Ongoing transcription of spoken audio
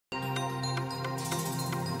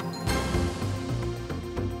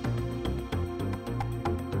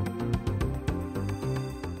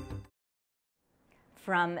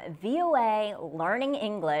From VOA Learning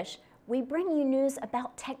English, we bring you news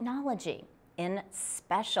about technology in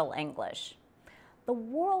special English. The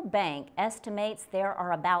World Bank estimates there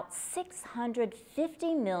are about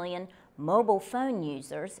 650 million mobile phone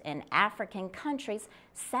users in African countries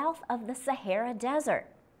south of the Sahara Desert.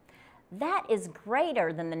 That is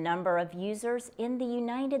greater than the number of users in the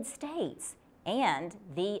United States and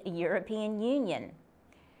the European Union.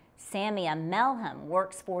 Samia Melhem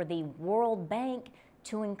works for the World Bank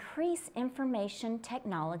to increase information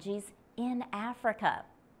technologies in Africa.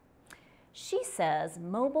 She says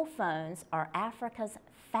mobile phones are Africa's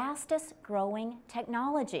fastest growing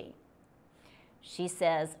technology. She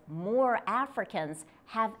says more Africans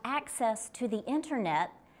have access to the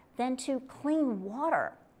internet than to clean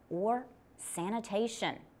water or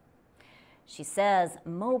sanitation. She says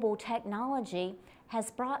mobile technology has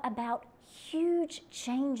brought about huge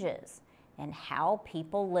changes in how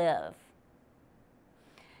people live.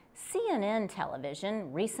 CNN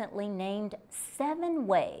television recently named 7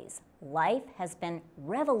 ways life has been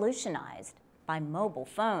revolutionized by mobile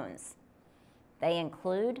phones. They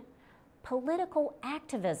include political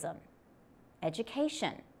activism,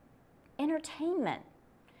 education, entertainment,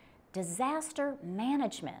 disaster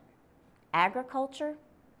management, agriculture,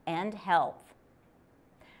 and health.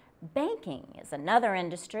 Banking is another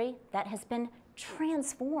industry that has been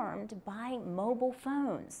transformed by mobile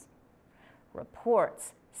phones.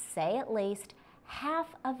 Reports say at least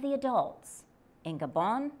half of the adults in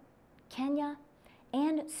Gabon, Kenya,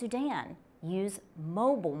 and Sudan use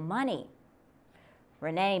mobile money.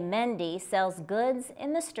 Rene Mendy sells goods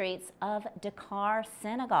in the streets of Dakar,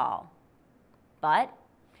 Senegal. But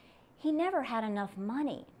he never had enough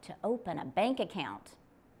money to open a bank account.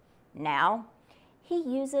 Now, he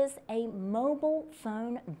uses a mobile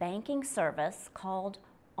phone banking service called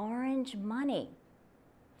Orange Money.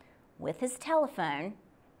 With his telephone,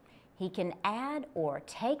 he can add or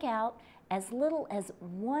take out as little as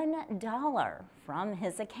 $1 from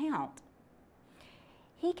his account.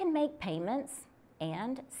 He can make payments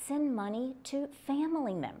and send money to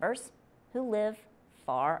family members who live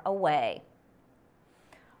far away.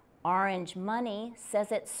 Orange Money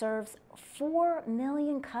says it serves 4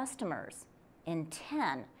 million customers in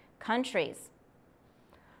 10 countries.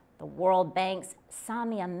 The World Bank's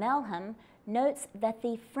Samia Melhem notes that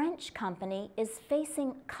the French company is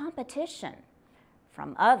facing competition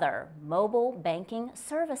from other mobile banking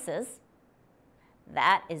services.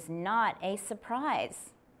 That is not a surprise.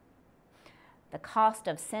 The cost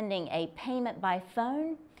of sending a payment by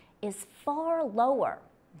phone is far lower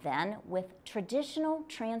than with traditional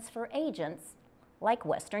transfer agents like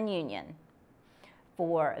Western Union.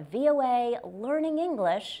 For VOA Learning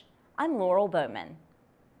English, I'm Laurel Bowman.